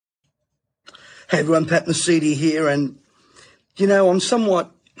Hey everyone, Pat Mesiti here, and I'm somewhat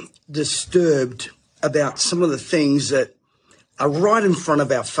disturbed about some of the things that are right in front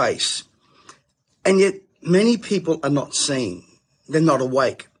of our face, and yet many people are not seeing. They're not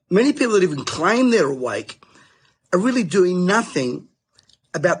awake. Many people that even claim they're awake are really doing nothing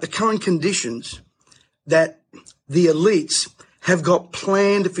about the current conditions that the elites have got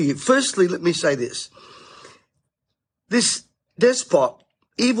planned for you. Firstly, let me say this. This despot,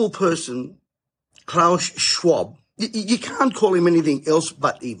 evil person, Klaus Schwab, you can't call him anything else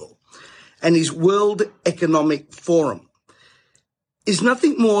but evil, and his World Economic Forum is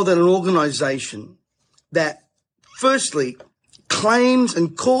nothing more than an organization that firstly claims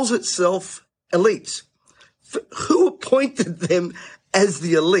and calls itself elites. Who appointed them as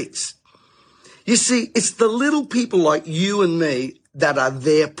the elites? You see, it's the little people like you and me that are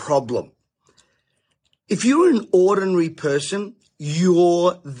their problem. If you're an ordinary person,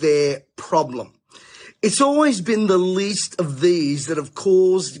 you're their problem. It's always been the least of these that have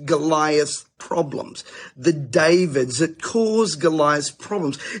caused Goliath's problems, the Davids that caused Goliath's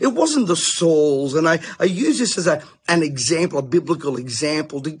problems. It wasn't the Sauls, and I use this as an example, a biblical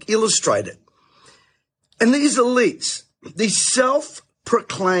example to illustrate it. And these elites, these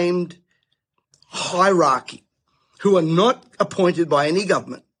self-proclaimed hierarchy, who are not appointed by any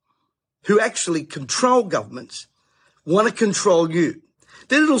government, who actually control governments, want to control you.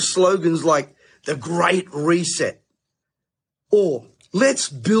 Their little slogans like the Great Reset, or let's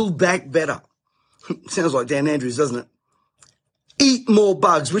build back better. Sounds like Dan Andrews, doesn't it? Eat more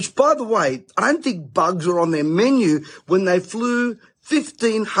bugs, which, by the way, I don't think bugs are on their menu when they flew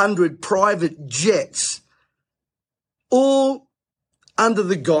 1,500 private jets, all under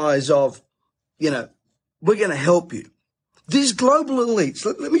the guise of, we're going to help you. These global elites,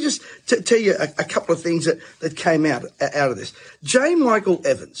 let me just tell you a couple of things that came out of this. J. Michael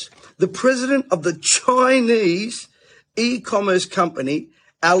Evans, the president of the Chinese e-commerce company,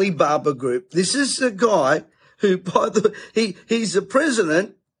 Alibaba Group. This is a guy who, he's the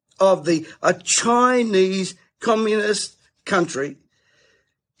president of a Chinese communist country.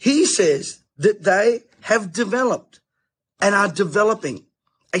 He says that they have developed and are developing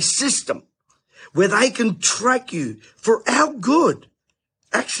a system where they can track you for our good.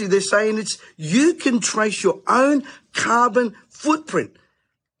 Actually, they're saying you can trace your own carbon footprint.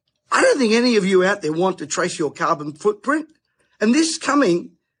 I don't think any of you out there want to trace your carbon footprint. And this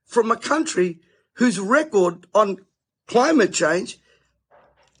coming from a country whose record on climate change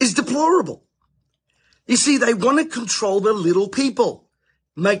is deplorable. You see, they want to control the little people.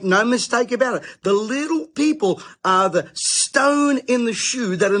 Make no mistake about it. The little people are the stone in the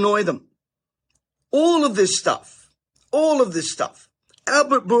shoe that annoy them. All of this stuff.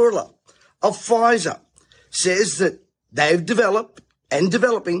 Albert Bourla of Pfizer says that they've developed and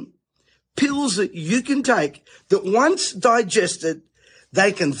developing pills that you can take that once digested,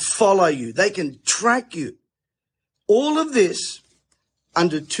 they can follow you. They can track you. All of this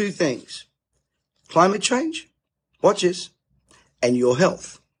under two things: climate change, watch this, and your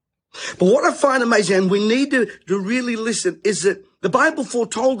health. But what I find amazing, and we need to really listen, is that the Bible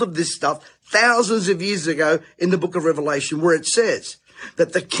foretold of this stuff thousands of years ago in the book of Revelation, where it says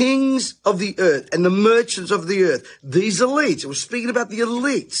that the kings of the earth and the merchants of the earth, these elites, it was speaking about the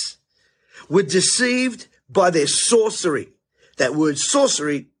elites, were deceived by their sorcery. That word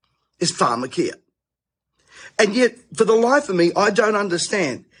sorcery is pharmakia. And yet, for the life of me, I don't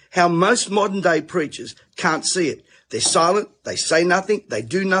understand how most modern day preachers can't see it. They're silent, they say nothing, they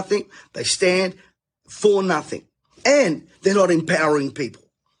do nothing, they stand for nothing. And they're not empowering people.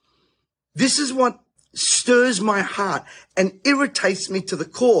 This is what stirs my heart and irritates me to the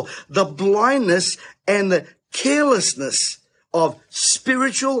core. The blindness and the carelessness of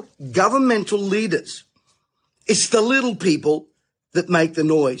spiritual governmental leaders. It's the little people that make the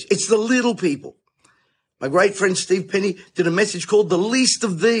noise. It's the little people. My great friend Steve Penny did a message called The Least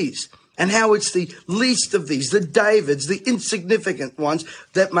of These, and how it's the least of these, the Davids, the insignificant ones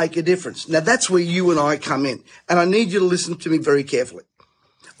that make a difference. Now, that's where you and I come in, and I need you to listen to me very carefully.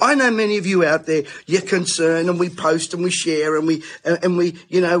 I know many of you out there, you're concerned, and we post and we share and we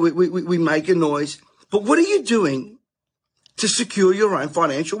make a noise. But what are you doing to secure your own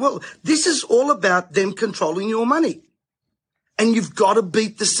financial wealth? This is all about them controlling your money. And you've got to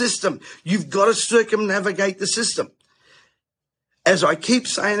beat the system. You've got to circumnavigate the system. As I keep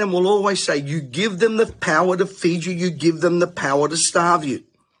saying and will always say, you give them the power to feed you. You give them the power to starve you.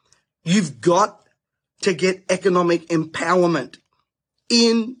 You've got to get economic empowerment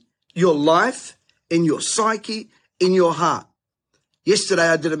in your life, in your psyche, in your heart. Yesterday,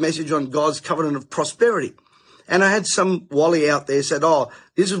 I did a message on God's covenant of prosperity. And I had some Wally out there said, oh,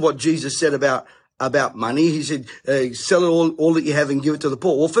 this is what Jesus said about about money. He said, sell all that you have and give it to the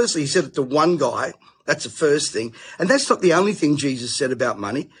poor. Well, firstly, he said it to one guy. That's the first thing. And that's not the only thing Jesus said about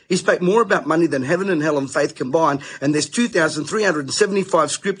money. He spoke more about money than heaven and hell and faith combined. And there's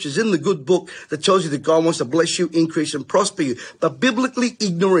 2,375 scriptures in the good book that tells you that God wants to bless you, increase and prosper you. But biblically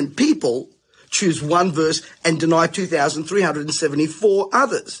ignorant people choose one verse and deny 2,374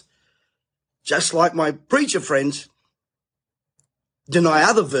 others. Just like my preacher friends deny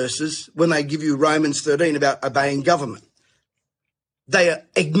other verses when they give you Romans 13 about obeying government. They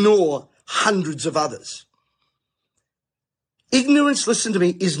ignore hundreds of others. Ignorance, listen to me,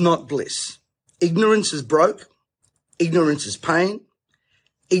 is not bliss. Ignorance is broke. Ignorance is pain.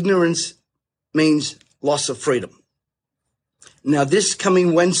 Ignorance means loss of freedom. Now, this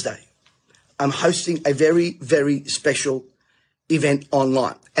coming Wednesday, I'm hosting a very, very special event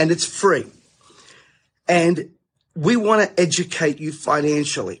online, and it's free. And we want to educate you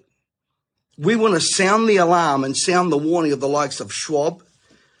financially. We want to sound the alarm and sound the warning of the likes of Schwab,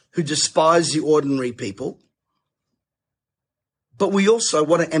 who despise the ordinary people. But we also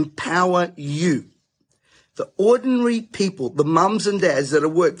want to empower you. The ordinary people, the mums and dads that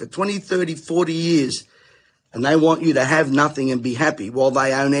have worked for 20, 30, 40 years, and they want you to have nothing and be happy while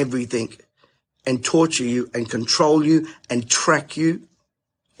they own everything and torture you and control you and track you,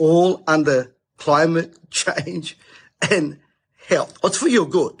 all under climate change and health. It's for your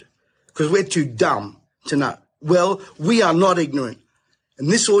good, because we're too dumb to know. Well, we are not ignorant. And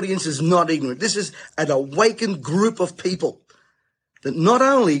this audience is not ignorant. This is an awakened group of people that not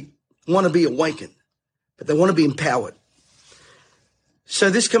only want to be awakened, but they want to be empowered. So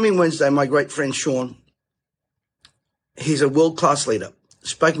this coming Wednesday, my great friend Sean, he's a world-class leader,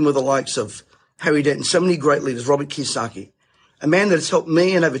 spoken with the likes of Harry Dent and so many great leaders, Robert Kiyosaki, a man that has helped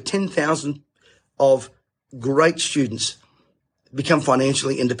me and over 10,000 of great students become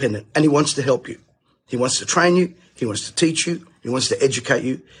financially independent. And he wants to help you. He wants to train you. He wants to teach you. He wants to educate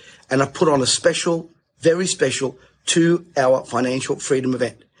you. And I've put on a special, very special 2-hour financial freedom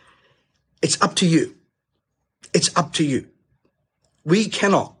event. It's up to you. It's up to you. We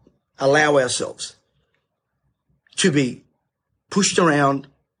cannot allow ourselves to be pushed around,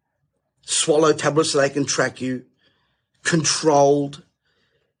 swallow tablets so they can track you, controlled,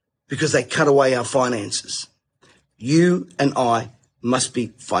 because they cut away our finances. You and I must be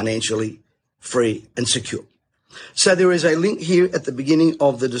financially free and secure. So there is a link here at the beginning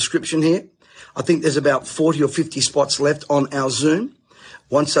of the description here. I think there's about 40 or 50 spots left on our Zoom.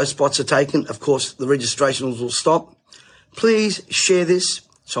 Once those spots are taken, of course, the registrations will stop. Please share this.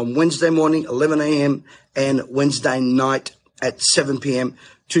 It's on Wednesday morning, 11 a.m. and Wednesday night at 7 p.m.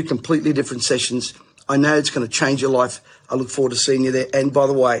 2 completely different sessions. I know it's going to change your life. I look forward to seeing you there. And by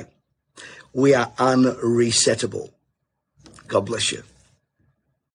the way, we are unresettable. God bless you.